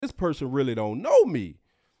this person really don't know me.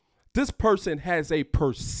 This person has a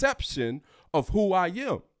perception of who I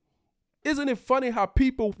am. Isn't it funny how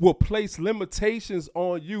people will place limitations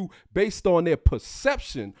on you based on their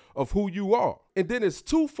perception of who you are? And then it's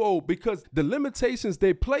twofold, because the limitations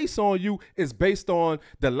they place on you is based on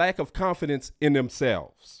the lack of confidence in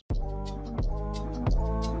themselves.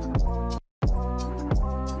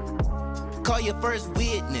 Call your first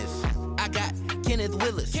witness. I got Kenneth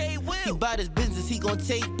Willis. He bought his business, he gon'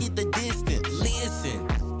 take it the distance.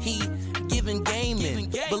 Listen, he giving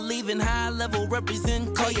gaming, believe in high level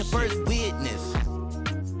represent. Call your first witness.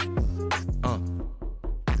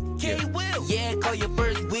 Yeah, call your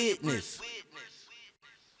first witness.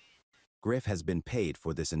 Griff has been paid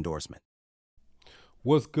for this endorsement.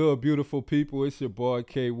 What's good, beautiful people? It's your boy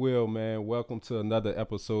K Will, man. Welcome to another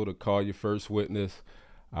episode of Call Your First Witness.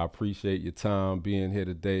 I appreciate your time being here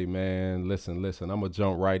today, man. Listen, I'm going to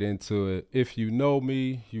jump right into it. If you know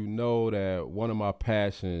me, you know that one of my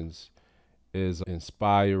passions is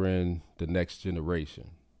inspiring the next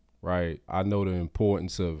generation, right? I know the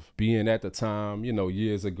importance of being at the time,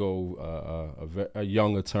 years ago, a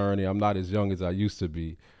young attorney. I'm not as young as I used to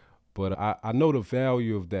be, but I know the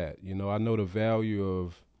value of that. I know the value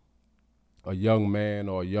of a young man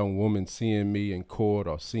or a young woman seeing me in court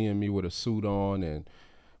or seeing me with a suit on and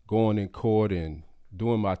going in court and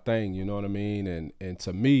doing my thing, you know what I mean? And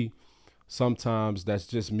to me, sometimes that's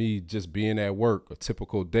just me just being at work, a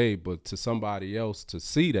typical day, but to somebody else to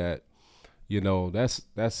see that,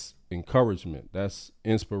 that's encouragement, that's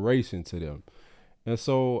inspiration to them. And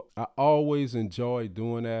so I always enjoy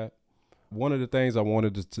doing that. One of the things I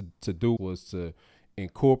wanted to do was to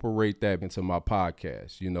incorporate that into my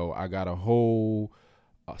podcast. I got a whole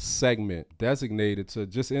segment designated to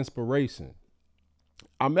just inspiration.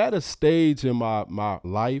 I'm at a stage in my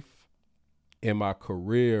life, in my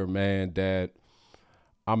career, man, that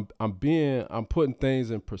I'm putting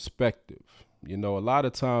things in perspective. A lot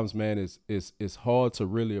of times, man, it's hard to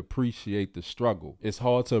really appreciate the struggle. It's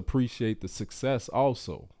hard to appreciate the success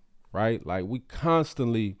also, right? Like, we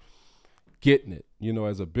constantly getting it.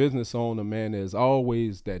 As a business owner, man, there's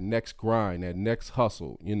always that next grind, that next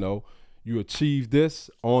hustle. You achieve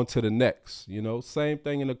this, on to the next. Same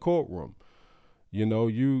thing in the courtroom.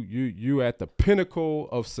 You at the pinnacle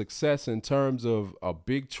of success in terms of a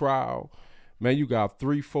big trial. Man, you got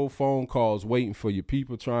 3-4 phone calls waiting for you.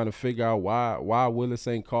 People trying to figure out why Willis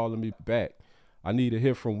ain't calling me back. I need to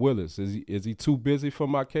hear from Willis. Is he too busy for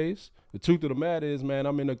my case? The truth of the matter is, man,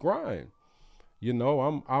 I'm in a grind.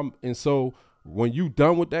 And so when you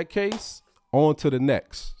done with that case, on to the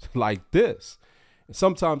next, like this. And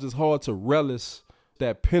sometimes it's hard to relish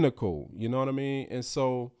that pinnacle, you know what I mean? And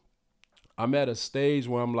so I'm at a stage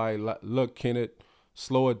where I'm like, look, Kenneth,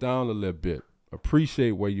 slow it down a little bit.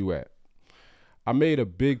 Appreciate where you at. I made a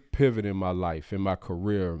big pivot in my life, in my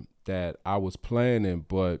career, that I was planning,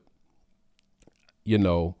 but,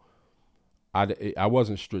 I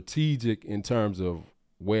wasn't strategic in terms of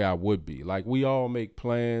where I would be. Like, we all make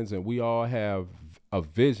plans and we all have a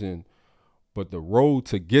vision, but the road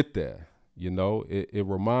to get there, it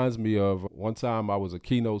reminds me of one time I was a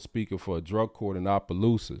keynote speaker for a drug court in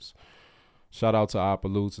Opelousas. Shout out to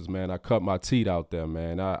Opelousas, man. I cut my teeth out there,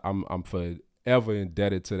 man. I'm forever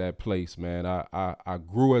indebted to that place, man. I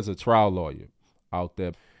grew as a trial lawyer out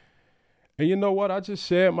there. And you know what? I just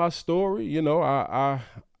shared my story.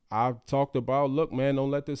 I talked about, look, man,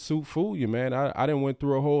 don't let this suit fool you, man. I didn't went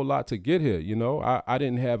through a whole lot to get here. I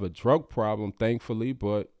didn't have a drug problem, thankfully,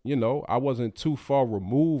 but, I wasn't too far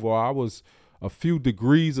removed, or I was a few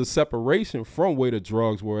degrees of separation from where the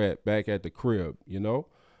drugs were at back at the crib,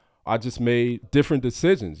 I just made different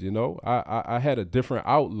decisions, I had a different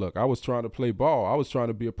outlook. I was trying to play ball. I was trying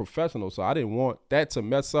to be a professional, so I didn't want that to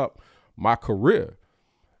mess up my career.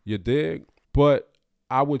 You dig? But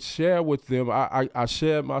I would share with them. I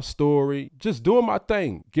shared my story, just doing my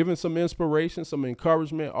thing, giving some inspiration, some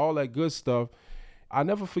encouragement, all that good stuff. I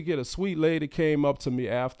never forget, a sweet lady came up to me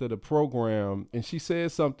after the program, and she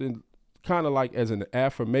said something kind of like as an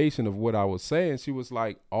affirmation of what I was saying. She was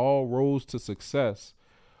like, all roads to success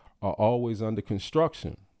are always under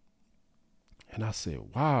construction. And I said,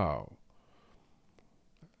 wow,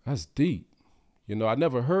 that's deep. I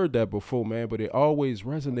never heard that before, man, but it always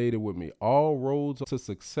resonated with me. All roads to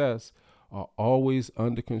success are always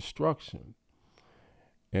under construction.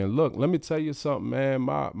 And look, let me tell you something, man.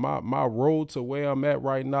 My road to where I'm at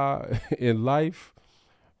right now in life,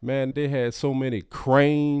 man, they had so many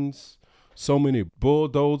cranes, so many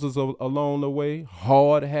bulldozers along the way,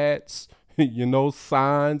 hard hats,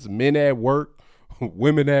 signs, men at work,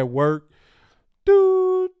 women at work,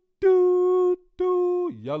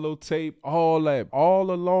 yellow tape, all that,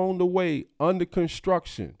 all along the way, under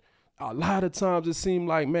construction. A lot of times it seemed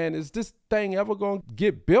like, man, is this thing ever going to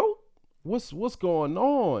get built? What's going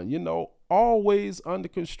on? Always under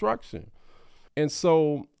construction. And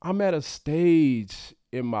so I'm at a stage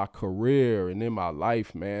in my career and in my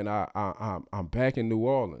life, man. I'm back in New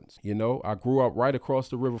Orleans. I grew up right across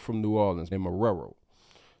the river from New Orleans in Marrero.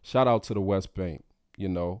 Shout out to the West Bank.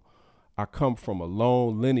 I come from a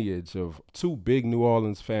long lineage of two big New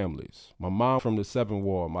Orleans families. My mom from the 7th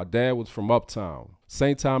Ward. My dad was from Uptown,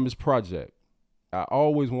 St. Thomas Project. I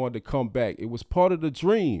always wanted to come back. It was part of the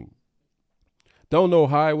dream. Don't know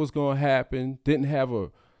how it was going to happen. Didn't have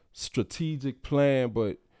a strategic plan,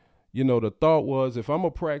 but, the thought was, if I'm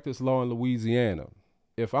going to practice law in Louisiana,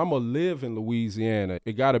 if I'm going to live in Louisiana,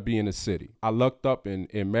 it got to be in the city. I lucked up and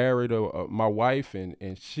married my wife,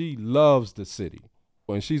 and she loves the city.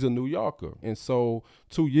 And she's a New Yorker. And so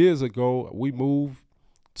 2 years ago, we moved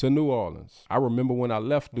to New Orleans. I remember when I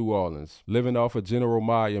left New Orleans, living off of General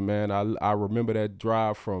Maya, man. I remember that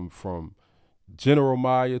drive from General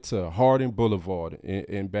Maya to Harding Boulevard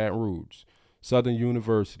in Baton Rouge, Southern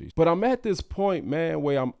University. But I'm at this point, man,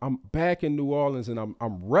 where I'm back in New Orleans, and I'm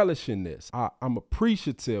relishing this. I'm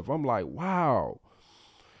appreciative. I'm like, wow,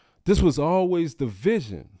 this was always the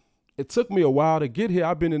vision. It took me a while to get here.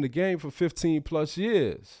 I've been in the game for 15 plus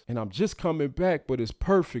years, and I'm just coming back, but it's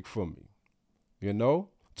perfect for me.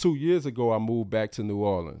 2 years ago, I moved back to New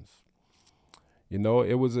Orleans.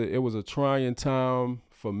 It was a trying time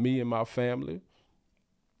for me and my family.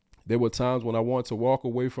 There were times when I wanted to walk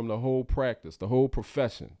away from the whole practice, the whole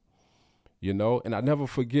profession, and I never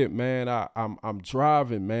forget, man, I'm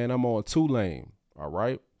driving, man. I'm on 2-lane, all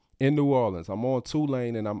right, in New Orleans. I'm on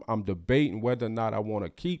 2-lane, and I'm debating whether or not I want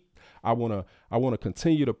to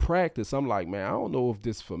continue to practice. I'm like, man, I don't know if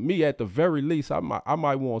this for me. At the very least, I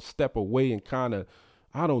might want to step away and kind of,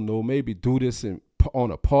 I don't know, maybe do this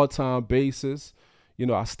on a part-time basis.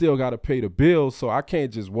 I still got to pay the bills, so I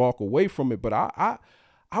can't just walk away from it. But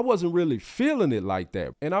I wasn't really feeling it like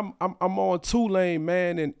that. And I'm on 2-lane,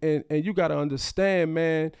 man, and you got to understand,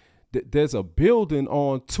 man, there's a building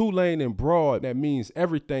on 2-lane and Broad that means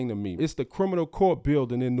everything to me. It's the criminal court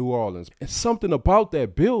building in New Orleans. And something about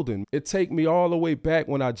that building, it take me all the way back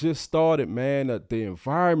when I just started, man, the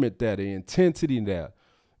environment there, the intensity there,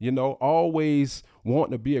 always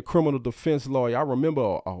wanting to be a criminal defense lawyer. I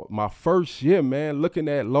remember my first year, man, looking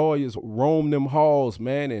at lawyers roam them halls,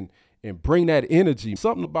 man, and bring that energy.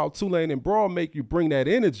 Something about 2-lane and Broad make you bring that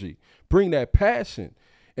energy, bring that passion.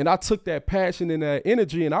 And I took that passion and that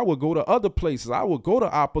energy, and I would go to other places. I would go to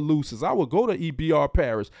Opelousas. I would go to EBR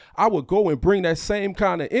Parish. I would go and bring that same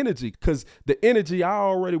kind of energy, because the energy I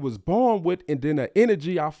already was born with, and then the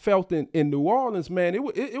energy I felt in New Orleans, man,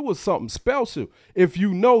 it was something special. If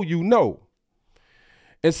you know, you know.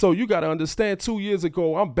 And so you got to understand, 2 years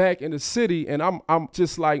ago, I'm back in the city, and I'm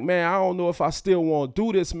just like, man, I don't know if I still want to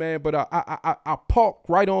do this, man. But I parked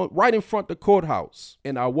right in front of the courthouse,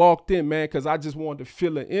 and I walked in, man, because I just wanted to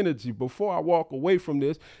feel the energy. Before I walk away from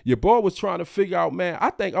this, your boy was trying to figure out, man,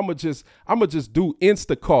 I think I'm gonna just do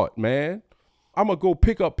Instacart, man. I'm gonna go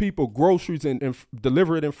pick up people groceries and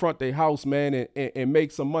deliver it in front of their house, man, and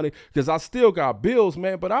make some money, because I still got bills,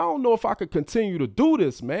 man. But I don't know if I could continue to do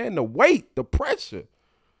this, man. The weight, the pressure.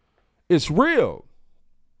 It's real.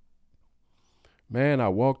 Man, I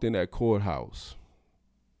walked in that courthouse.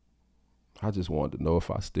 I just wanted to know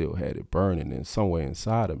if I still had it burning in somewhere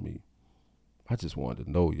inside of me. I just wanted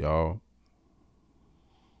to know, y'all.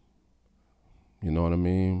 You know what I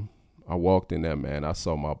mean? I walked in there, man. I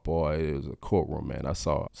saw my boy. It was a courtroom, man. I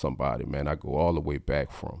saw somebody, man. I go all the way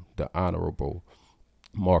back from the Honorable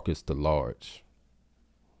Marcus DeLarge.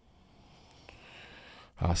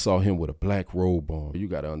 I saw him with a black robe on. You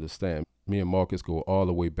got to understand, me and Marcus go all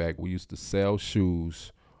the way back. We used to sell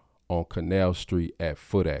shoes on Canal Street at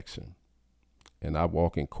Foot Action. And I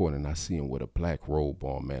walk in court and I see him with a black robe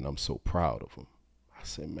on, man. I'm so proud of him. I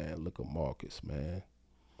said, man, look at Marcus, man.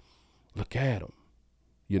 Look at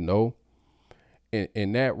him,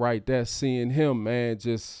 And that right there, seeing him,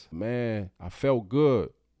 man, I felt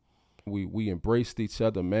good. We embraced each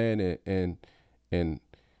other, man, and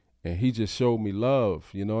he just showed me love,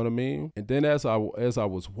 you know what I mean? And then as I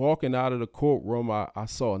was walking out of the courtroom, I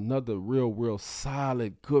saw another real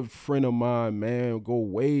solid, good friend of mine, man, go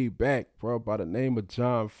way back, bro, by the name of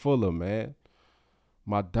John Fuller, man.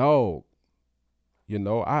 My dog.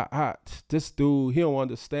 This dude, he don't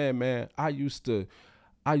understand, man. I used to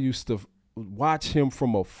watch him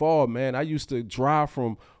from afar, man. I used to drive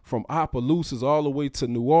from Opelousas all the way to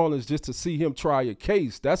New Orleans just to see him try a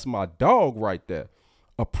case. That's my dog right there.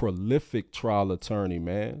 A prolific trial attorney,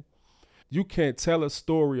 man. You can't tell a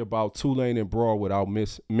story about Tulane and Broad without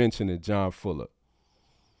mentioning John Fuller.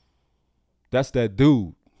 That's that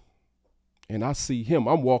dude. And I see him.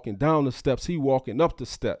 I'm walking down the steps. He walking up the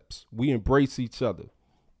steps. We embrace each other.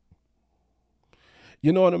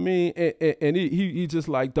 You know what I mean? And he just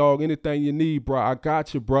like, dog, anything you need, bro, I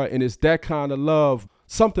got you, bro. And it's that kind of love.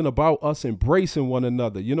 Something about us embracing one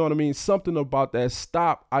another. You know what I mean? Something about that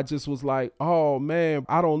stop. I just was like, oh, man,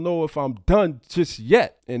 I don't know if I'm done just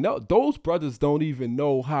yet. And those brothers don't even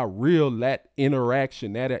know how real that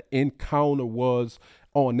interaction, that encounter was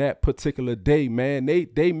on that particular day, man.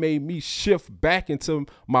 They made me shift back into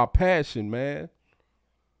my passion, man.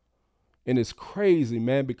 And it's crazy,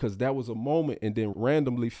 man, because that was a moment, and then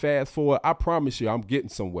randomly fast forward, I promise you I'm getting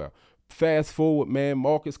somewhere. Fast forward, man,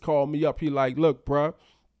 Marcus called me up. He like, look, bro,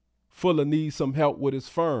 Fuller needs some help with his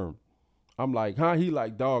firm. I'm like, huh? He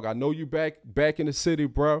like, dog, I know you back in the city,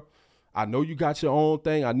 bro. I know you got your own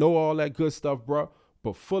thing. I know all that good stuff, bro,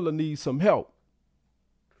 but Fuller needs some help.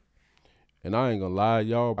 And I ain't gonna lie,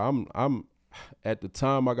 y'all, I'm at the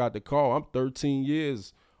time I got the call, I'm 13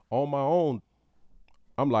 years on my own.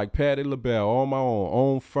 I'm like Patty LaBelle, on my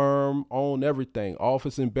own firm, own everything.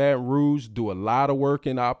 Office in Baton Rouge, do a lot of work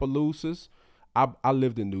in Opelousas. I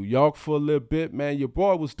lived in New York for a little bit, man. Your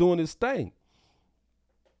boy was doing his thing.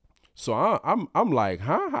 So I'm like,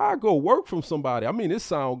 huh? How I go work from somebody? I mean, it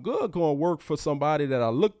sounds good going to work for somebody that I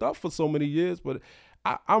looked up for so many years, but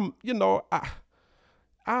I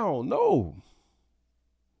don't know.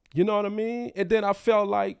 You know what I mean? And then I felt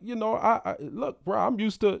like, I look, bro, I'm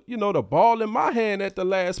used to, the ball in my hand at the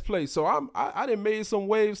last play. So I done made some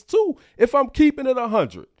waves too. If I'm keeping it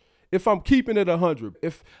 100,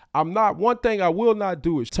 if I'm not, one thing I will not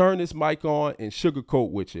do is turn this mic on and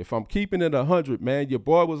sugarcoat with you. If I'm keeping it 100, man, your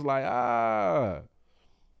boy was like, I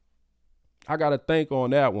got to think on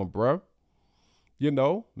that one, bro.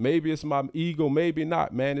 Maybe it's my ego, maybe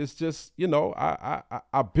not, man. It's just,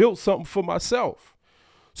 I built something for myself.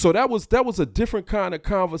 So that was a different kind of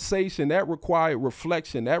conversation. That required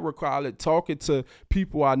reflection. That required talking to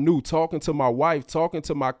people I knew, talking to my wife, talking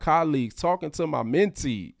to my colleagues, talking to my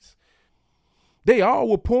mentees. They all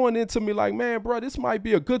were pouring into me like, man, bro, this might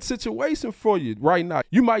be a good situation for you right now.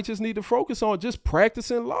 You might just need to focus on just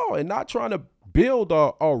practicing law and not trying to build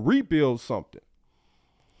or rebuild something.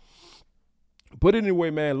 But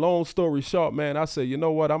anyway, man, long story short, man, I said, you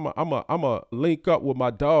know what? I'm a link up with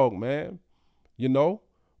my dog, man.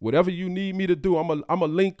 Whatever you need me to do, I'm a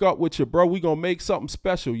link up with you, bro. We gonna make something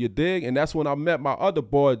special, you dig? And that's when I met my other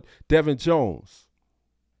boy, Devin Jones.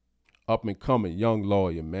 Up and coming, young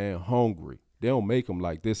lawyer, man, hungry. They don't make him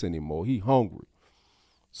like this anymore. He hungry.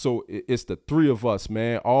 So it's the three of us,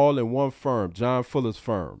 man, all in one firm, John Fuller's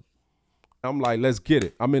firm. I'm like, let's get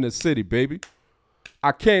it. I'm in the city, baby.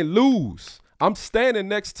 I can't lose. I'm standing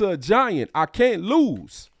next to a giant. I can't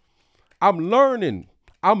lose. I'm learning.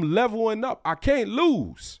 I'm leveling up. I can't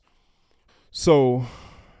lose. So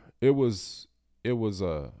it was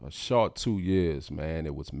a short 2 years, man.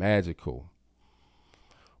 It was magical.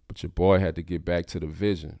 But your boy had to get back to the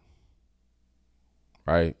vision,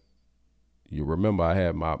 right? You remember I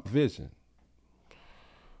had my vision.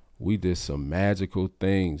 We did some magical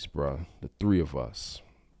things, bro, the three of us.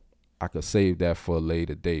 I could save that for a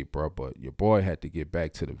later date, bro, but your boy had to get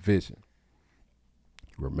back to the vision.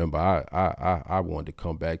 Remember, I wanted to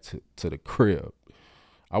come back to the crib.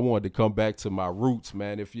 I wanted to come back to my roots,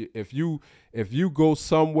 man. If you go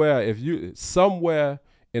somewhere, somewhere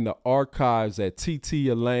in the archives at T.T.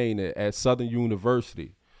 Elaine at Southern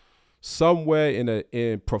University, somewhere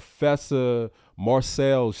in Professor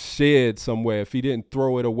Marcel's shed somewhere, if he didn't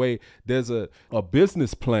throw it away, there's a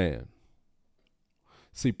business plan.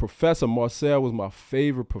 See, Professor Marcel was my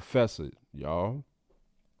favorite professor, y'all.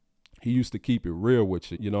 He used to keep it real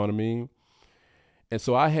with you, you know what I mean? And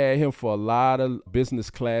so I had him for a lot of business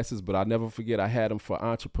classes, but I never forget I had him for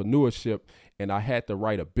entrepreneurship, and I had to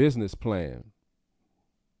write a business plan.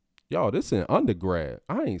 Y'all, this in undergrad.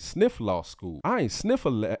 I ain't sniff law school. I ain't sniff a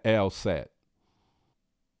LSAT.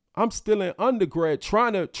 I'm still in undergrad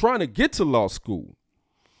trying to get to law school.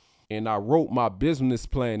 And I wrote my business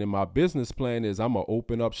plan, and my business plan is I'm going to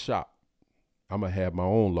open up shop. I'm going to have my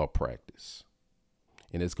own law practice.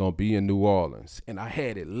 And it's going to be in New Orleans. And I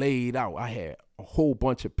had it laid out. I had a whole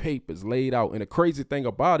bunch of papers laid out. And the crazy thing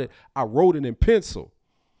about it, I wrote it in pencil.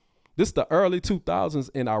 This is the early 2000s,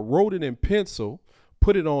 and I wrote it in pencil,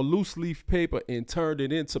 put it on loose leaf paper, and turned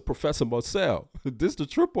it into Professor Marcel. This is the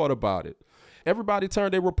trip part about it. Everybody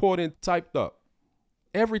turned their report in, typed up.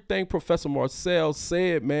 Everything Professor Marcel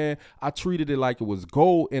said, man, I treated it like it was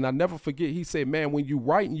gold. And I never forget, he said, man, when you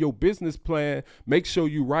writing your business plan, make sure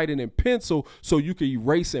you write it in pencil so you can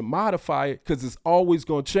erase and modify it because it's always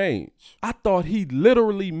going to change. I thought he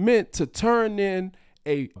literally meant to turn in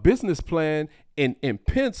a business plan in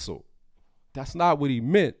pencil. That's not what he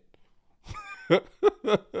meant.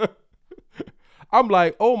 I'm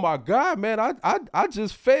like, oh my God, man, I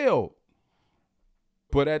just failed.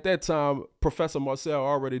 But at that time, Professor Marcel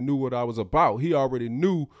already knew what I was about. He already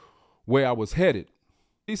knew where I was headed.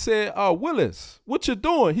 He said, Willis, what you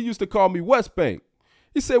doing? He used to call me West Bank.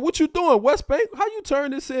 He said, what you doing, West Bank? How you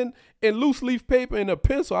turn this in loose leaf paper and a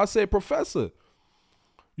pencil? I said, Professor,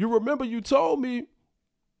 you remember you told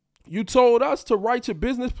us to write your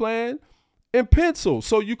business plan in pencil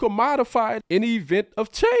so you can modify it in the event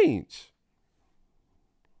of change.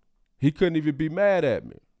 He couldn't even be mad at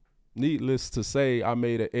me. Needless to say, I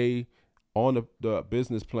made an A on the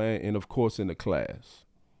business plan and, of course, in the class.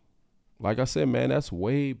 Like I said, man, that's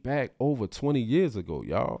way back over 20 years ago,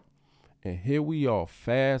 y'all. And here we are,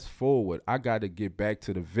 fast forward. I got to get back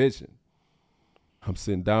to the vision. I'm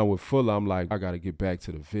sitting down with Fuller. I'm like, I got to get back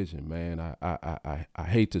to the vision, man. I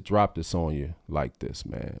hate to drop this on you like this,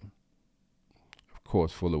 man. Of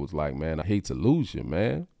course, Fuller was like, man, I hate to lose you,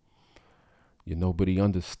 man. You know, but he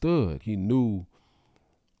understood. He knew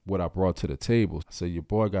what I brought to the table. I said, your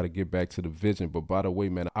boy got to get back to the vision. But by the way,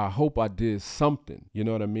 man, I hope I did something, you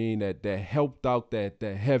know what I mean, that helped out that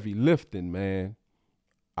heavy lifting, man.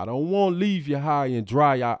 I don't want to leave you high and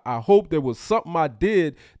dry. I hope there was something I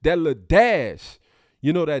did, that little dash,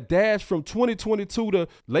 you know, that dash from 2022 to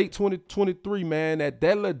late 2023, man, that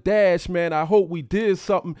little dash, man, I hope we did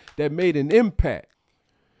something that made an impact.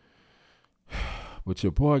 But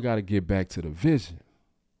your boy got to get back to the vision.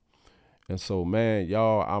 And so, man,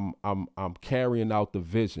 y'all, I'm carrying out the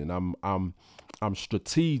vision. I'm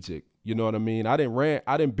strategic. You know what I mean? I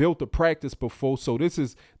didn't build the practice before, so this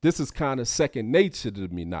is kind of second nature to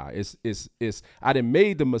me now. It's I didn't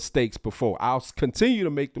made the mistakes before. I'll continue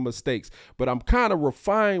to make the mistakes, but I'm kind of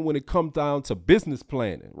refined when it comes down to business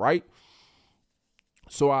planning, right?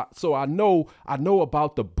 So I know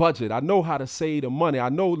about the budget. I know how to save the money. I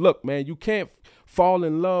know, look, man, you can't fall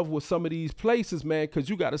in love with some of these places, man, because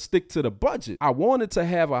you got to stick to the budget. I wanted to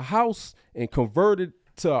have a house and convert it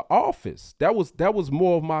to an office. That was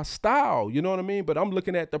more of my style, you know what I mean? But I'm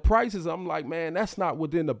looking at the prices. I'm like, man, that's not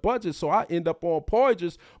within the budget. So I end up on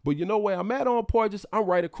Poydras. But you know where I'm at on Poydras? I'm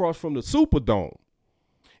right across from the Superdome.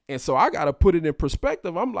 And so I got to put it in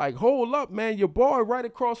perspective. I'm like, hold up, man, your boy right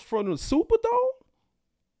across from the Superdome?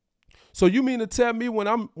 So you mean to tell me when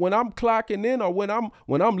I'm clocking in or when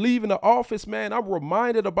I'm leaving the office, man, I'm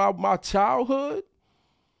reminded about my childhood?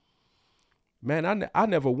 Man, I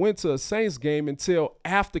never went to a Saints game until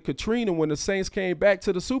after Katrina when the Saints came back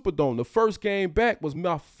to the Superdome. The first game back was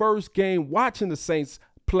my first game watching the Saints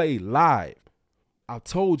play live. I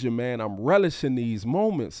told you, man, I'm relishing these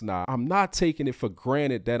moments now. I'm not taking it for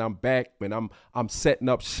granted that I'm back and I'm setting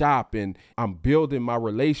up shop and I'm building my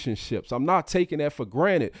relationships. I'm not taking that for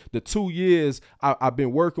granted. The 2 years I've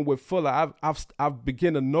been working with Fuller, I've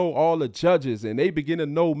begun to know all the judges and they begin to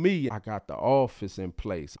know me. I got the office in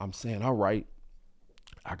place. I'm saying, all right,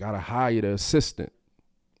 I got to hire the assistant.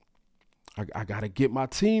 I got to get my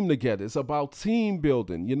team together. It's about team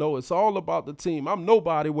building. You know, it's all about the team. I'm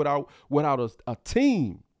nobody without a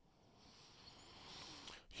team.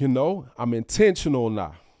 You know, I'm intentional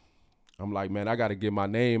now. I'm like, man, I got to get my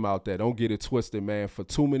name out there. Don't get it twisted, man. For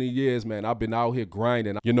too many years, man, I've been out here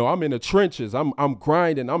grinding. You know, I'm in the trenches. I'm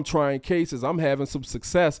grinding. I'm trying cases. I'm having some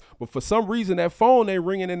success. But for some reason, that phone ain't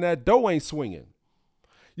ringing and that dough ain't swinging.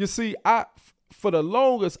 You see, for the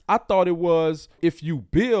longest, I thought it was if you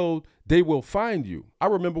build, they will find you. I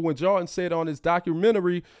remember when Jordan said on his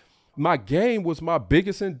documentary, my game was my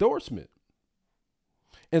biggest endorsement.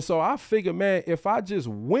 And so I figured, man, if I just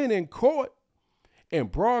win in court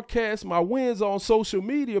and broadcast my wins on social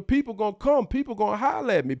media, people going to come, people going to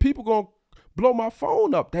holler at me, people going to blow my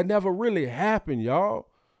phone up. That never really happened, y'all.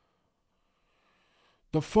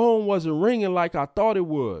 The phone wasn't ringing like I thought it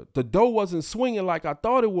would. The dough wasn't swinging like I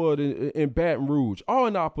thought it would in Baton Rouge or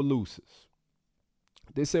in Opelousas.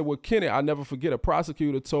 They said, well, Kenneth, I never forget, a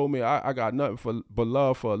prosecutor told me I got nothing but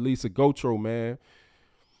love for Elisa Gotro, man.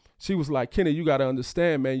 She was like, Kenneth, you got to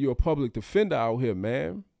understand, man, you're a public defender out here,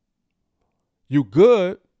 man. You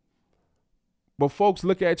good, but folks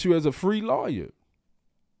look at you as a free lawyer,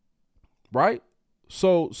 right?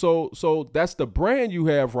 So that's the brand you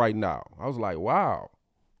have right now. I was like, wow,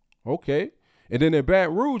 okay. And then in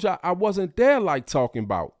Baton Rouge, I wasn't there like talking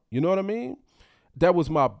about, you know what I mean? That was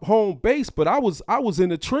my home base, but I was in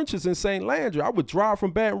the trenches in St. Landry. I would drive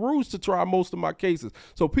from Baton Rouge to try most of my cases.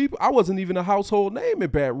 So I wasn't even a household name in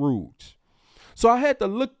Baton Rouge. So I had to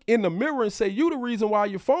look in the mirror and say, you the reason why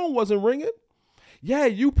your phone wasn't ringing. Yeah,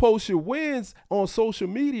 you post your wins on social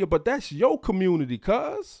media, but that's your community,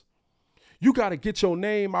 cuz. You got to get your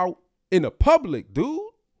name out in the public, dude.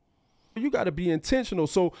 You got to be intentional.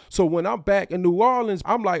 So when I'm back in New Orleans,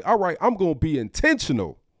 I'm like, all right, I'm going to be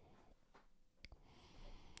intentional.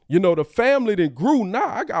 You know, the family then grew. Now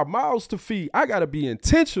I got mouths to feed. I got to be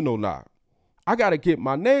intentional now. I got to get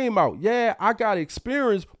my name out. Yeah, I got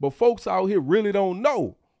experience, but folks out here really don't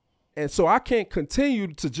know. And so I can't continue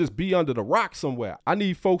to just be under the rock somewhere. I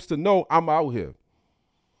need folks to know I'm out here.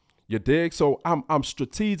 You dig? So I'm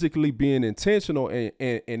strategically being intentional. And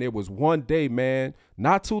it was one day, man,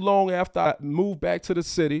 not too long after I moved back to the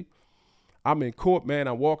city. I'm in court, man.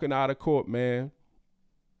 I'm walking out of court, man.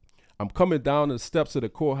 I'm coming down the steps of the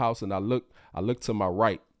courthouse, and I look to my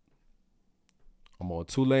right. I'm on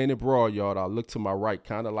Tulane and Broad Yard. I look to my right,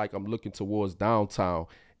 kind of like I'm looking towards downtown,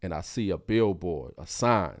 and I see a billboard, a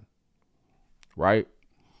sign, right?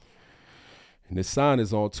 And this sign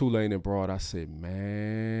is on Tulane and Broad. I said,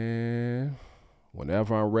 man,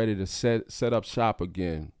 whenever I'm ready to set up shop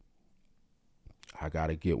again, I got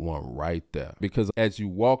to get one right there. Because as you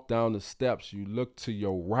walk down the steps, you look to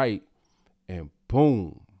your right, and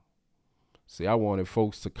boom. See, I wanted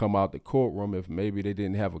folks to come out the courtroom if maybe they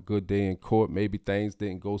didn't have a good day in court, maybe things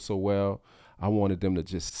didn't go so well. I wanted them to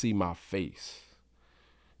just see my face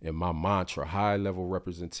and my mantra, high level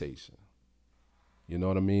representation. You know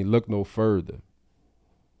what I mean? Look no further,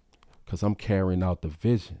 because I'm carrying out the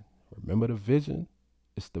vision. Remember the vision?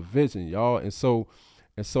 It's the vision, y'all. And so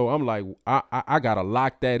I'm like, I got to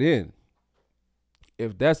lock that in.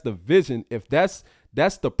 If that's the vision, if that's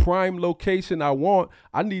the prime location I want,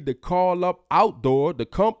 I need to call up Outdoor, the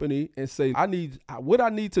company, and say, what I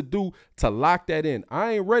need to do to lock that in.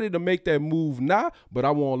 I ain't ready to make that move now, but I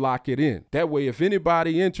want to lock it in. That way, if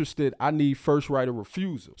anybody interested, I need first right of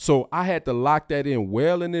refusal. So I had to lock that in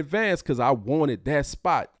well in advance because I wanted that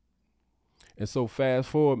spot. And so fast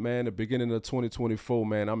forward, man, the beginning of 2024,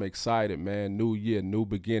 man, I'm excited, man. New year, new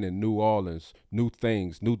beginning, New Orleans, new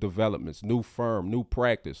things, new developments, new firm, new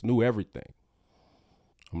practice, new everything.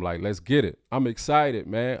 I'm like, let's get it. I'm excited,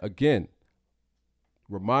 man. Again,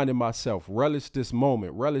 reminding myself, relish this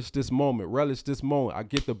moment, relish this moment, relish this moment. I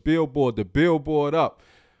get the billboard up.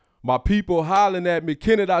 My people hollering at me,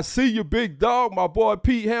 Kenneth, I see you, big dog. My boy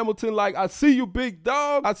Pete Hamilton, like, I see you, big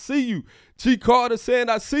dog. I see you. G. Carter saying,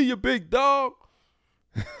 I see you, big dog.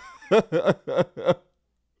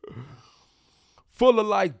 Full of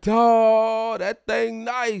like, dog, that thing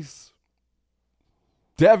nice.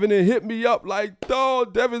 Devin hit me up like,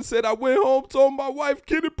 dog. Devin said, I went home, told my wife,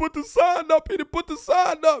 Kenneth put the sign up. He didn't put the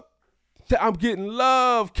sign up. I'm getting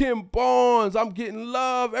love. Kim Barnes, I'm getting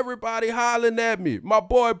love. Everybody hollering at me. My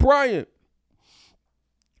boy Brian,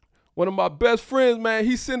 one of my best friends, man,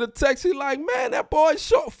 he sent a text. He like, man, that boy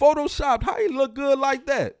photoshopped. How he look good like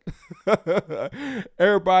that?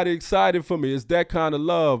 Everybody excited for me. It's that kind of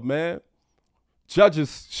love, man.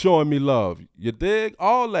 Judges showing me love. You dig?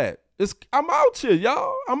 All that. I'm out here,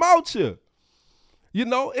 y'all. I'm out here. You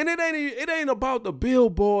know, and it ain't about the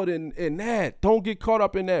billboard and that. Don't get caught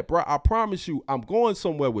up in that, bro. I promise you, I'm going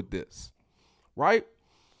somewhere with this, right?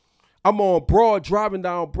 I'm on Broad, driving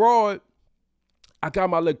down Broad. I got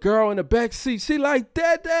my little girl in the back seat. She like,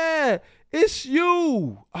 Dad, it's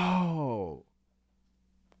you. Oh,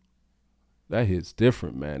 that hits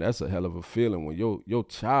different, man. That's a hell of a feeling when your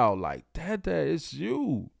child like, Dad, it's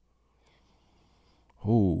you.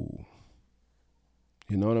 Ooh.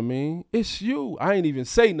 You know what I mean? It's you. I ain't even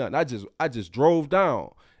say nothing. I just drove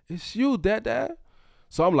down. It's you, Dad.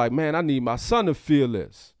 So I'm like, man, I need my son to feel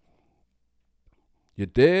this. You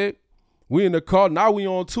dig? We in the car. Now we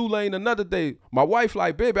on Tulane another day. My wife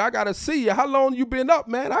like, baby, I got to see you. How long you been up,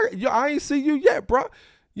 man? I ain't see you yet, bro.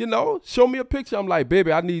 You know, show me a picture. I'm like,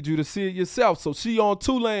 baby, I need you to see it yourself. So she on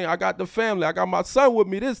Tulane. I got the family. I got my son with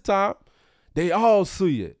me this time. They all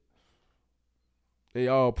see it. They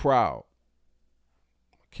all proud.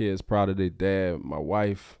 Kids proud of their dad. My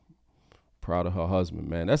wife proud of her husband,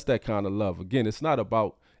 man. That's that kind of love. Again, it's not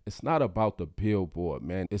about the billboard,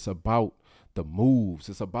 man. It's about the moves.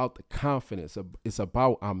 It's about the confidence. It's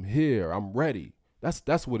about I'm here. I'm ready.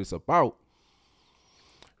 That's what it's about.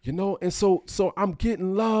 You know, and so I'm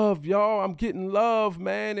getting love, y'all. I'm getting love,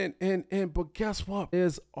 man. And but guess what?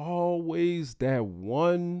 There's always that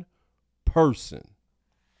one person.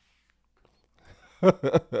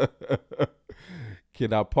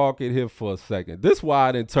 Can I park it here for a second? This is why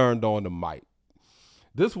I done turned on the mic.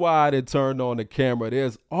 This is why I didn't turn on the camera.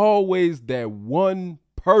 There's always that one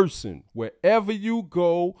person, wherever you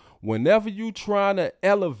go, whenever you trying to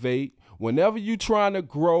elevate, whenever you trying to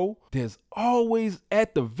grow, there's always,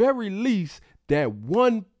 at the very least, that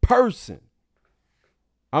one person.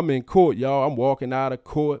 I'm in court, y'all. I'm walking out of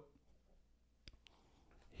court.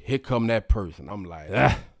 Here come that person. I'm like,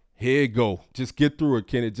 here you go. Just get through it,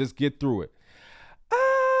 Kenneth. Just get through it.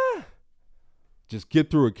 Just get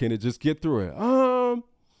through it, Kenneth. Just get through it.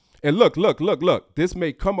 And look. This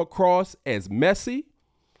may come across as messy.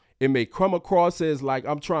 It may come across as like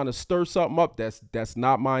I'm trying to stir something up. That's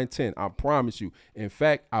not my intent. I promise you. In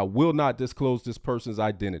fact, I will not disclose this person's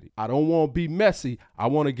identity. I don't want to be messy. I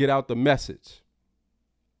want to get out the message.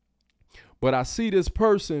 But I see this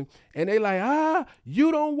person and they like,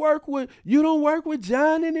 you don't work with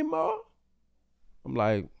John anymore. I'm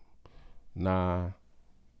like, nah,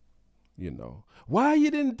 why you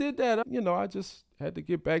didn't did that? I just had to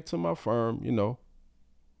get back to my firm,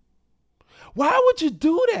 Why would you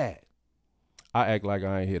do that? I act like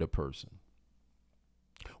I ain't hit a person.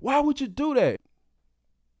 Why would you do that?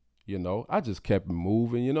 I just kept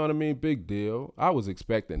moving, you know what I mean? Big deal. I was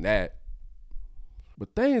expecting that.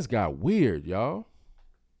 But things got weird, y'all.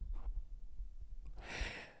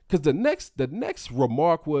 Because the next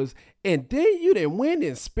remark was, and then you done went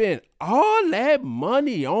and spent all that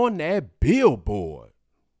money on that billboard.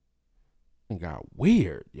 And got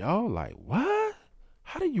weird, y'all. Like, what?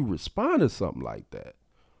 How do you respond to something like that?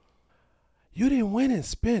 You done went and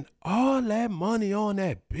spent all that money on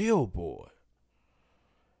that billboard.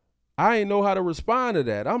 I ain't know how to respond to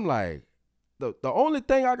that. I'm like, the only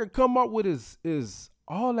thing I could come up with is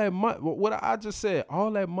all that money. What I just said,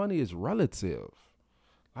 all that money is relative.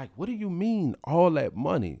 Like, what do you mean all that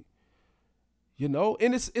money?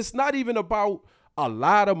 And it's not even about a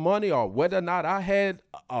lot of money or whether or not I had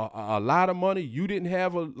a lot of money. You didn't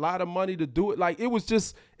have a lot of money to do it. Like, it was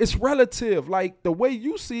just, it's relative. Like, the way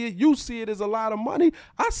you see it as a lot of money.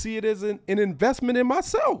 I see it as an investment in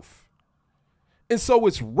myself. And so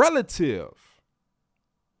it's relative,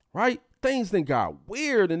 right? Things then got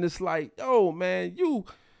weird, and it's like, oh man,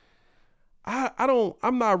 I don't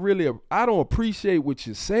appreciate what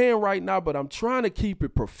you're saying right now, but I'm trying to keep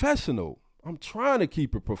it professional.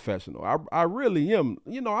 I really am.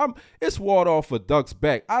 It's water off a duck's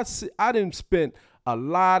back. I didn't spend a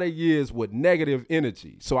lot of years with negative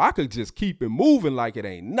energy, so I could just keep it moving like it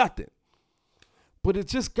ain't nothing. But it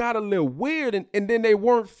just got a little weird, and then they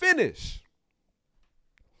weren't finished.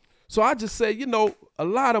 So I just said, a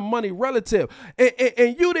lot of money relative,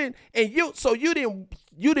 and you didn't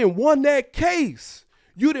won that case.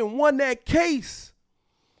 You didn't won that case.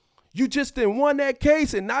 You just didn't won that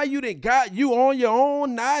case, and now you didn't got you on your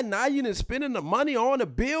own. Now you didn't spending the money on the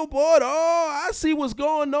billboard. Oh, I see what's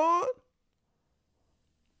going on.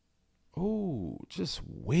 Oh, just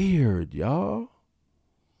weird, y'all.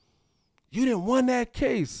 You didn't won that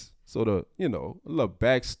case. So a little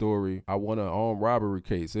backstory. I won an armed robbery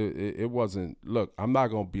case. It wasn't, look, I'm not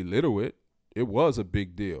going to belittle it. It was a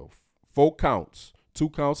big deal. 4 counts.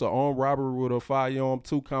 2 counts of armed robbery with a firearm.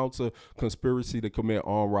 2 counts of conspiracy to commit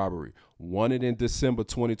armed robbery. Won it in December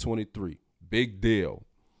 2023. Big deal.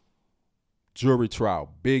 Jury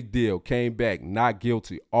trial. Big deal. Came back not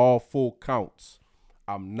guilty. All 4 counts.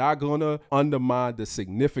 I'm not going to undermine the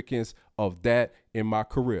significance of that in my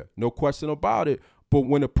career. No question about it. But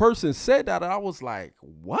when a person said that, I was like,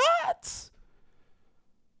 what?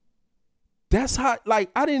 That's how,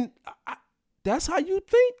 that's how you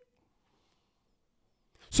think?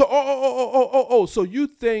 So, so you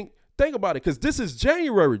think about it, because this is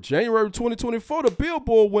January 2024, the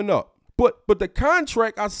billboard went up. But the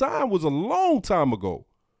contract I signed was a long time ago.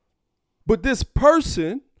 But this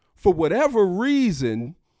person, for whatever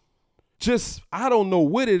reason, I don't know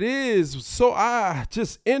what it is. So I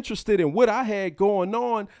just interested in what I had going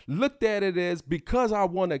on, looked at it as, because I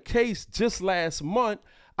won a case just last month,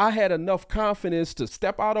 I had enough confidence to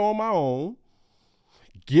step out on my own,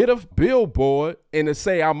 get a billboard, and to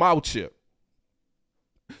say I'm out here.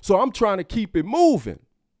 So I'm trying to keep it moving.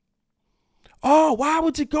 Oh, why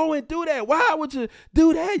would you go and do that? Why would you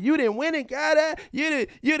do that? You didn't win and got that. You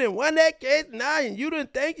didn't win that case now, and you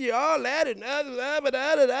didn't think you all that and da.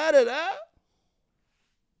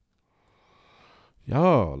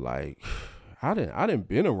 Y'all, like, I didn't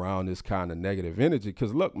been around this kind of negative energy.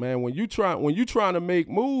 Because look, man, when you trying to make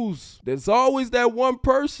moves, there's always that one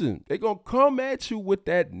person. They're gonna come at you with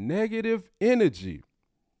that negative energy.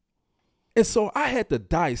 And so I had to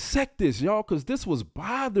dissect this, y'all, because this was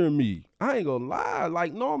bothering me. I ain't gonna lie.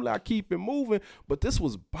 Like, normally I keep it moving, but this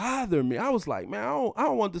was bothering me. I was like, man, I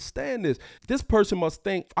don't understand this. This person must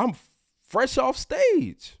think I'm fresh off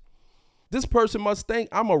stage. This person must think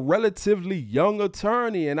I'm a relatively young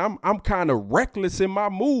attorney and I'm kind of reckless in my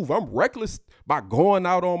move. I'm reckless by going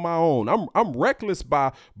out on my own. I'm reckless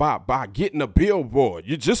by getting a billboard.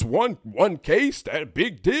 You just won one case, that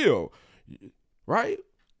big deal, right?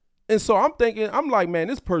 And so I'm thinking, I'm like, man,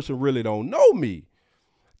 this person really don't know me.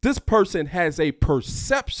 This person has a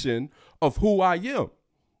perception of who I am.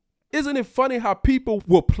 Isn't it funny how people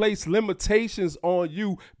will place limitations on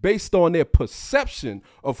you based on their perception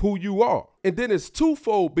of who you are? And then it's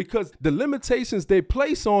twofold, because the limitations they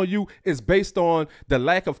place on you is based on the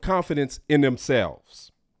lack of confidence in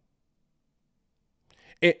themselves.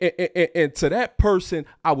 And to that person,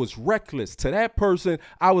 I was reckless. To that person,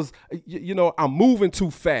 I was, I'm moving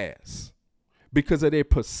too fast. Because of their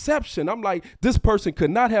perception, I'm like, this person could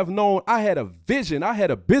not have known I had a vision. I had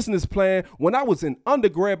a business plan when I was in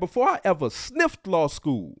undergrad before I ever sniffed law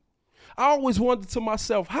school. I always wondered to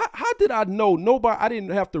myself, how did I know? I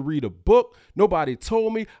didn't have to read a book. Nobody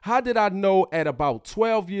told me. How did I know at about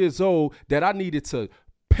 12 years old that I needed to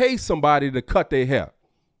pay somebody to cut their hair?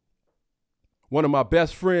 One of my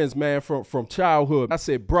best friends, man, from childhood, I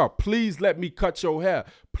said, bro, please let me cut your hair.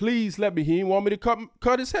 Please let me. He didn't want me to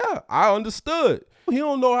cut his hair. I understood. He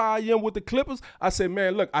don't know how I am with the clippers. I said,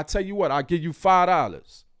 man, look, I tell you what, I'll give you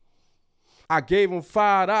 $5. I gave him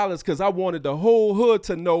 $5 because I wanted the whole hood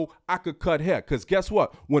to know I could cut hair. Because guess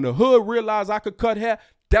what? When the hood realized I could cut hair,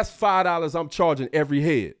 that's $5 I'm charging every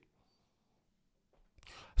head.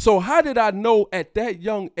 So how did I know at that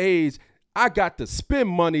young age I got to spend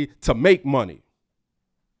money to make money?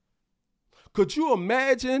 Could you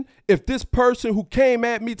imagine if this person who came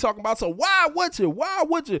at me talking about, so why would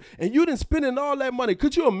you? And you didn't spend all that money.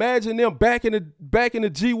 Could you imagine them back in the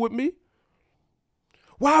G with me?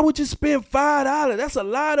 Why would you spend $5? That's a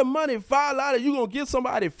lot of money. $5. You gonna give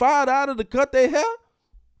somebody $5 to cut their hair?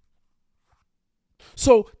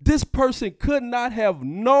 So this person could not have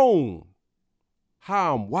known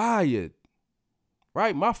how I'm wired.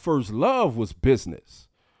 Right? My first love was business.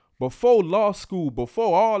 Before law school,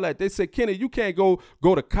 before all that, they said, Kenneth, you can't go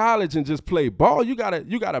to college and just play ball. You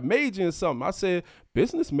gotta major in something. I said,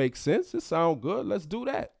 business makes sense. It sounds good. Let's do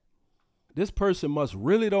that. This person must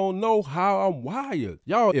really don't know how I'm wired.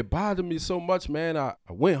 Y'all, it bothered me so much, man. I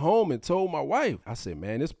went home and told my wife. I said,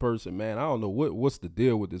 man, this person, man, I don't know what's the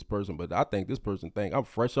deal with this person, but I think this person think I'm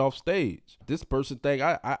fresh off stage. This person think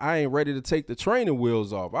I ain't ready to take the training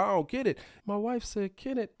wheels off. I don't get it. My wife said,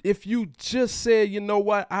 Kenneth, if you just said, you know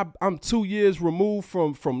what, I'm 2 years removed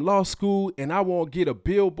from law school and I won't get a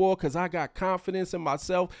billboard because I got confidence in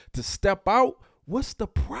myself to step out, what's the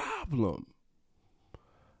problem?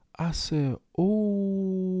 I said,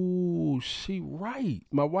 oh, she right.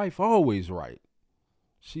 My wife always right.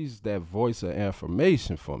 She's that voice of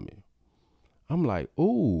affirmation for me. I'm like,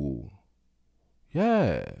 oh,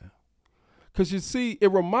 yeah. Because you see,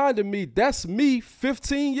 it reminded me, that's me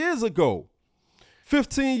 15 years ago.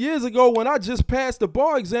 15 years ago when I just passed the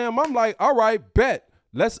bar exam, I'm like, all right, bet.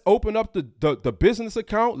 Let's open up the business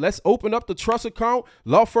account. Let's open up the trust account.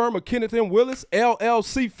 Law firm of Kenneth M. Willis,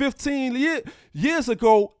 LLC. 15 years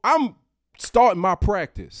ago, I'm starting my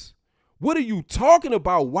practice. What are you talking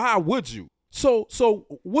about? Why would you? So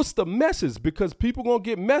what's the message? Because people going to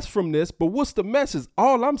get messed from this, but what's the message?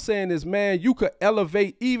 All I'm saying is, man, you could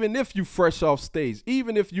elevate even if you fresh off stage,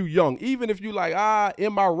 even if you young, even if you like,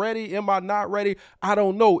 am I ready? Am I not ready? I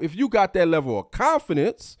don't know. If you got that level of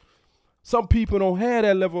confidence, some people don't have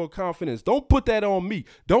that level of confidence. Don't put that on me.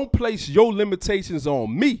 Don't place your limitations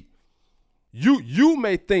on me. You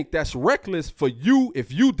may think that's reckless for you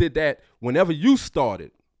if you did that whenever you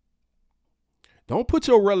started. Don't put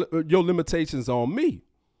your limitations on me.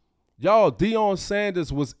 Y'all, Deion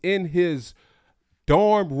Sanders was in his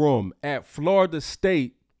dorm room at Florida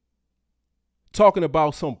State talking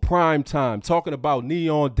about some prime time, talking about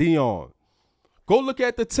Neon Deion. Go look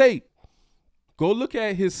at the tape. Go look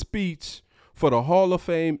at his speech for the Hall of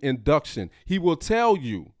Fame induction. He will tell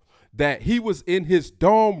you that he was in his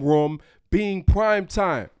dorm room being prime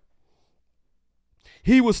time.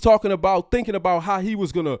 He was thinking about how he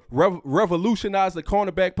was going to revolutionize the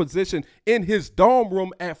cornerback position in his dorm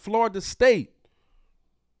room at Florida State.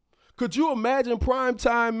 Could you imagine prime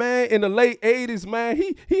time, man, in the late 80s, man?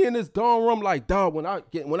 He in his dorm room like, dog, when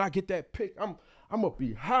I get that pick, I'm going to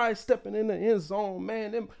be high stepping in the end zone,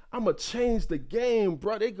 man. I'm going to change the game,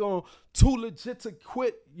 bro. They going too legit to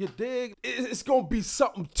quit, you dig? It's going to be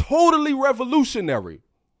something totally revolutionary.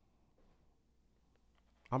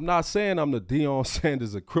 I'm not saying I'm the Deion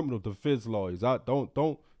Sanders of criminal defense lawyers. I don't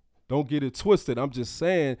get it twisted. I'm just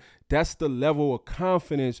saying that's the level of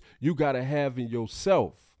confidence you got to have in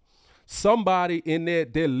yourself. Somebody in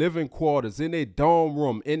their living quarters, in their dorm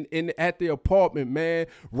room, at their apartment, man,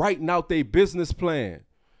 writing out their business plan.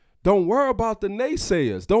 Don't worry about the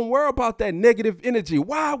naysayers. Don't worry about that negative energy.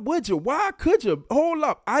 Why would you? Why could you? Hold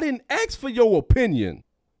up. I didn't ask for your opinion.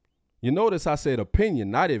 You notice I said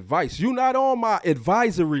opinion, not advice. You're not on my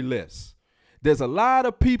advisory list. There's a lot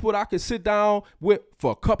of people that I can sit down with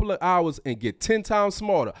for a couple of hours and get 10 times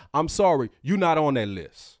smarter. I'm sorry, you're not on that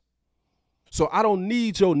list. So I don't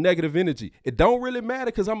need your negative energy. It don't really matter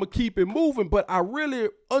because I'm going to keep it moving, but I really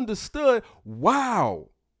understood, wow,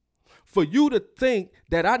 for you to think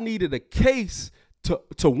that I needed a case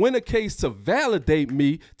to win a case to validate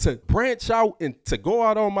me, to branch out and to go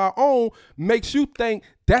out on my own, makes you think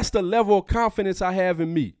that's the level of confidence I have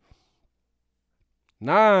in me.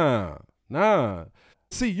 Nah.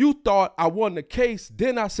 See, you thought I won the case.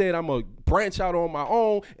 Then I said I'm going to branch out on my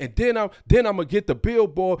own. And then I'm going to get the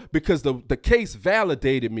billboard because the case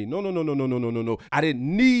validated me. No. I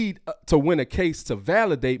didn't need to win a case to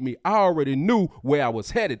validate me. I already knew where I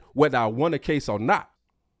was headed, whether I won a case or not.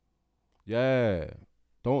 Yeah.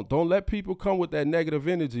 Don't let people come with that negative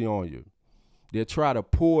energy on you. They'll try to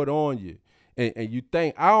pour it on you. And you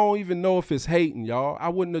think, I don't even know if it's hating, y'all. I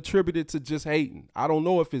wouldn't attribute it to just hating. I don't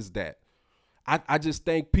know if it's that. I just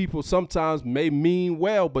think people sometimes may mean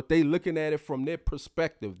well, but they looking at it from their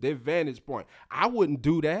perspective, their vantage point. I wouldn't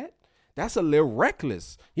do that. That's a little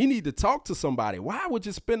reckless. You need to talk to somebody. Why would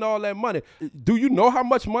you spend all that money? Do you know how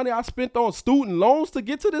much money I spent on student loans to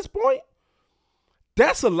get to this point?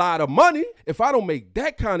 That's a lot of money. If I don't make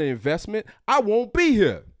that kind of investment, I won't be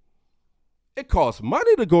here. It costs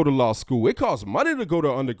money to go to law school. It costs money to go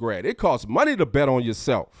to undergrad. It costs money to bet on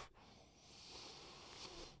yourself.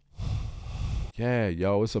 Yeah,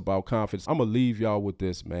 yo, it's about confidence. I'm going to leave y'all with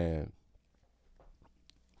this, man.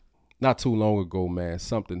 Not too long ago, man,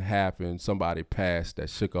 something happened. Somebody passed that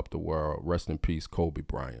shook up the world. Rest in peace, Kobe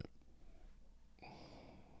Bryant.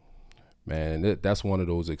 Man, that's one of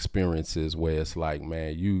those experiences where it's like,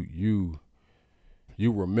 man, you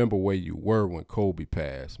remember where you were when Kobe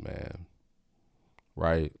passed, man.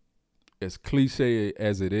 Right? As cliche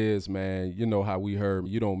as it is, man, you know how we heard,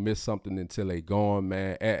 you don't miss something until they gone,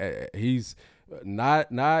 man. He's not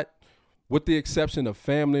with the exception of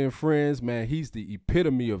family and friends, man, he's the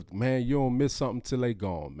epitome of, man, you don't miss something till they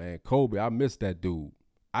gone, man. Kobe, I miss that dude.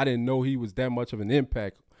 I didn't know he was that much of an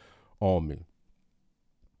impact on me.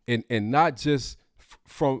 And not just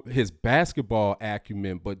from his basketball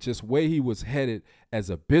acumen, but just where he was headed as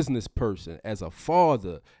a business person, as a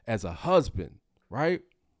father, as a husband, right?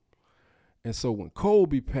 And so when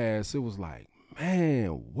Kobe passed, it was like, man,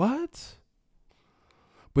 what?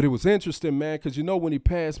 But it was interesting, man, because, you know, when he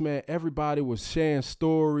passed, man, everybody was sharing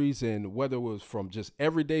stories, and whether it was from just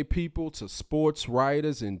everyday people to sports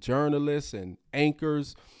writers and journalists and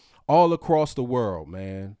anchors all across the world,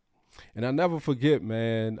 man. And I never forget,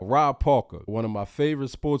 man, Rob Parker, one of my favorite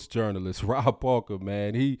sports journalists, Rob Parker,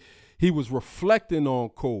 man, he was reflecting on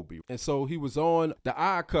Kobe. And so he was on The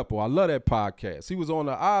Odd Couple. I love that podcast. He was on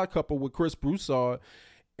The Odd Couple with Chris Broussard,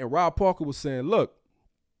 and Rob Parker was saying, look,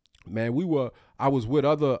 man, I was with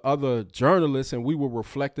other journalists, and we were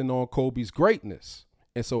reflecting on Kobe's greatness.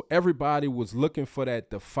 And so everybody was looking for that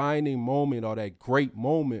defining moment or that great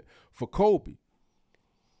moment for Kobe.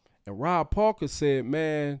 And Rob Parker said,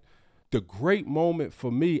 man, the great moment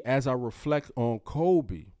for me as I reflect on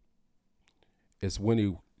Kobe is when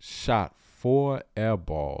he shot 4 air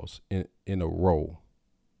balls in a row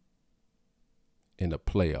in the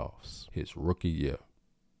playoffs his rookie year.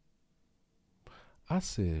 I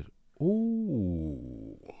said,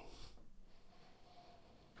 ooh,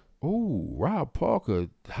 Rob Parker,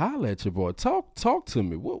 holla at your boy. Talk to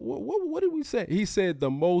me. What did we say? He said the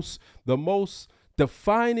most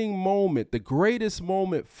defining moment, the greatest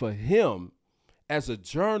moment for him as a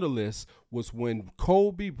journalist was when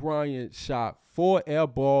Kobe Bryant shot 4 air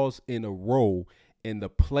balls in a row in the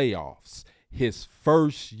playoffs his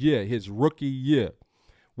first year, his rookie year,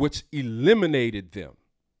 which eliminated them.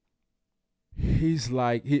 He's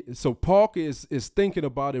like, so Parker is thinking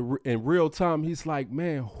about it in real time. He's like,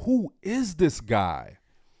 man, who is this guy?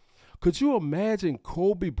 Could you imagine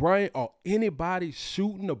Kobe Bryant or anybody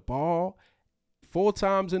shooting a ball 4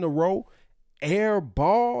 times in a row, air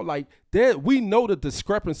ball? Like, we know the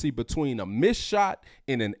discrepancy between a missed shot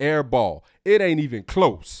and an air ball. It ain't even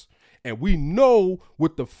close. And we know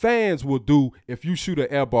what the fans will do if you shoot an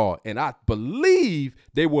air ball. And I believe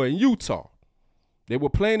they were in Utah. They were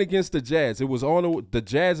playing against the Jazz. It was on the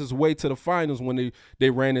Jazz's way to the finals when they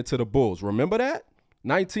ran into the Bulls. Remember that?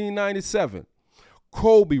 1997.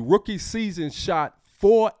 Kobe, rookie season, shot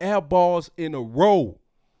 4 air balls in a row.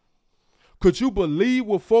 Could you believe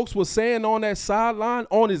what folks were saying on that sideline,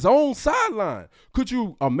 on his own sideline? Could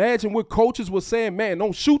you imagine what coaches were saying? Man,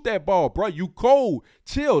 don't shoot that ball, bro. You cold.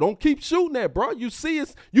 Chill. Don't keep shooting that, bro. You see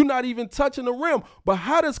us. You're not even touching the rim. But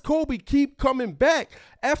how does Kobe keep coming back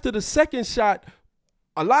after the second shot?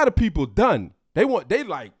 A lot of people done. They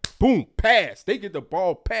like, boom, pass. They get the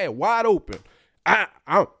ball passed wide open.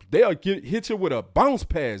 They'll hit you with a bounce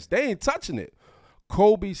pass. They ain't touching it.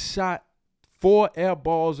 Kobe shot 4 air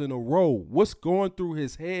balls in a row. What's going through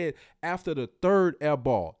his head after the third air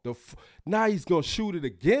ball? Now he's going to shoot it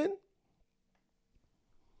again?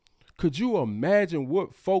 Could you imagine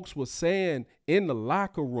what folks were saying in the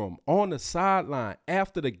locker room, on the sideline,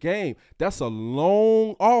 after the game? That's a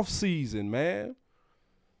long offseason, man.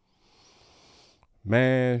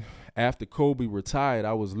 Man, after Kobe retired,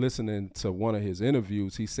 I was listening to one of his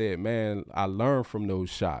interviews. He said, man, I learned from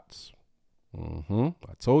those shots. I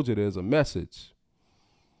told you there's a message.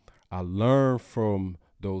 I learned from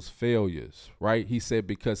those failures, right? He said,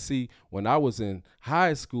 because see, when I was in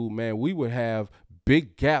high school, man, we would have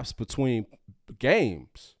big gaps between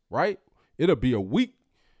games, right? It'll be a week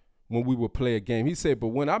when we would play a game. He said, but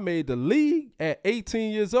when I made the league at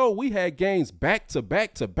 18 years old, we had games back to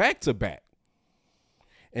back to back to back.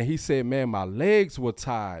 And he said, man, my legs were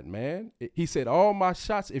tired, man. He said, all my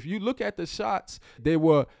shots, if you look at the shots, they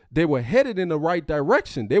were headed in the right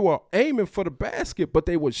direction. They were aiming for the basket, but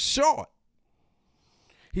they were short.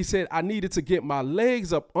 He said, I needed to get my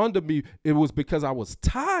legs up under me. It was because I was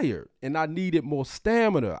tired and I needed more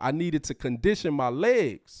stamina. I needed to condition my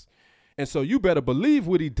legs. And so you better believe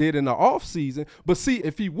what he did in the offseason. But see,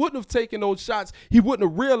 if he wouldn't have taken those shots, he wouldn't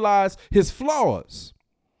have realized his flaws.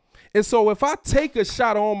 And so if I take a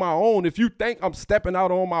shot on my own, if you think I'm stepping out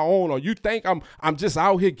on my own, or you think I'm just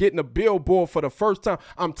out here getting a billboard for the first time,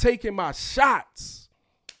 I'm taking my shots.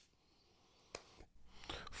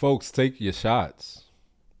 Folks, take your shots.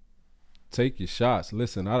 Take your shots.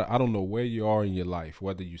 Listen, I don't know where you are in your life,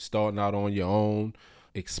 whether you're starting out on your own,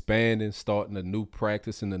 expanding, starting a new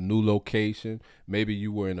practice in a new location. Maybe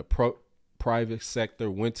you were in a private sector,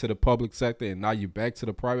 went to the public sector, and now you're back to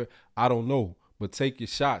the private. I don't know, but take your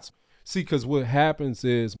shots. See, because what happens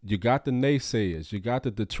is you got the naysayers, you got the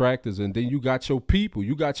detractors, and then you got your people,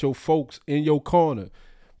 you got your folks in your corner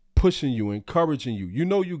pushing you, encouraging you. You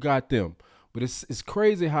know you got them. But it's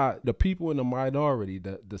crazy how the people in the minority,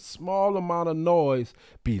 the small amount of noise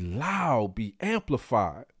be loud, be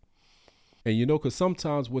amplified. And you know, because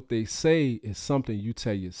sometimes what they say is something you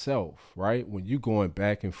tell yourself, right? When you going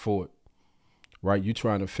back and forth. Right, you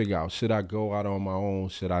trying to figure out, should I go out on my own?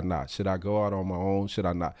 Should I not? Should I go out on my own? Should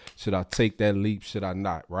I not? Should I take that leap? Should I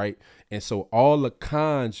not? Right? And so all the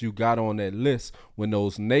cons you got on that list, when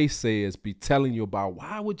those naysayers be telling you about,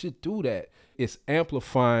 why would you do that? It's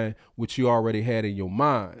amplifying what you already had in your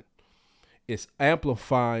mind. It's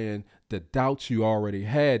amplifying the doubts you already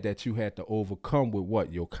had that you had to overcome with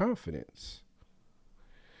what? Your confidence.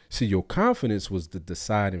 See, your confidence was the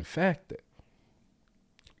deciding factor.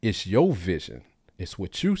 It's your vision. It's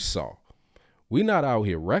what you saw. We're not out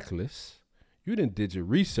here reckless. You did your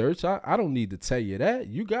research. I don't need to tell you that.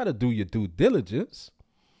 You got to do your due diligence.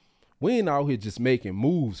 We ain't out here just making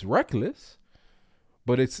moves reckless.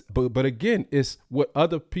 But again, it's what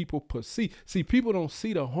other people perceive. See, people don't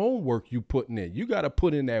see the homework you putting in. You got to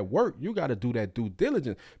put in that work. You got to do that due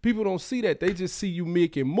diligence. People don't see that. They just see you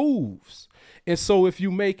making moves. And so if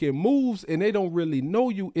you making moves and they don't really know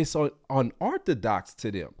you, it's unorthodox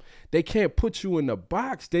to them. They can't put you in the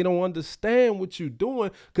box. They don't understand what you're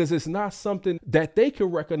doing because it's not something that they can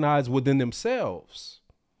recognize within themselves.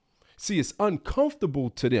 See, it's uncomfortable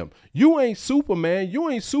to them. You ain't Superman. You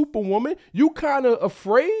ain't Superwoman. You kind of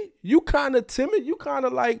afraid. You kind of timid. You kind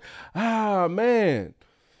of like, man,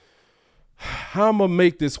 how I'm going to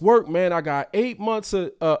make this work, man? I got 8 months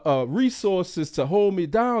of resources to hold me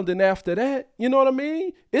down. Then after that, you know what I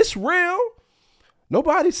mean? It's real.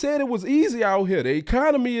 Nobody said it was easy out here. The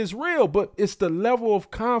economy is real, but it's the level of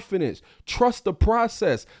confidence. Trust the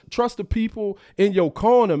process. Trust the people in your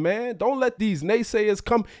corner, man. Don't let these naysayers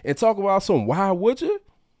come and talk about some why would you?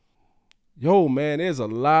 Yo, man, there's a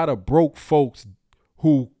lot of broke folks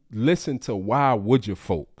who listen to why would you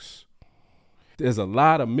folks. There's a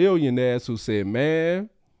lot of millionaires who said, man,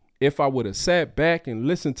 if I would have sat back and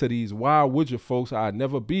listened to these why would you folks, I'd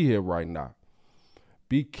never be here right now.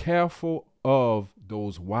 Be careful of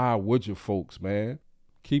those why would you folks, man.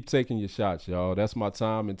 Keep taking your shots, y'all. That's my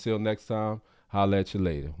time. Until next time, holla at you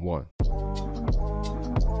later. One.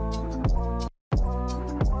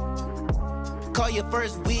 Call your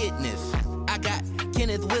first witness. I got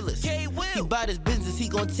Kenneth Willis. He bought his business. He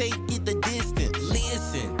gon' take it the distance.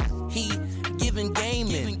 Listen, he giving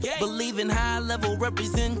gaming, believing high level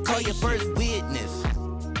represent. Call your first witness.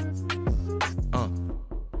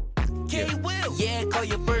 Yeah, call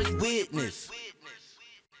your first witness.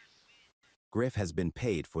 Griff has been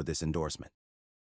paid for this endorsement.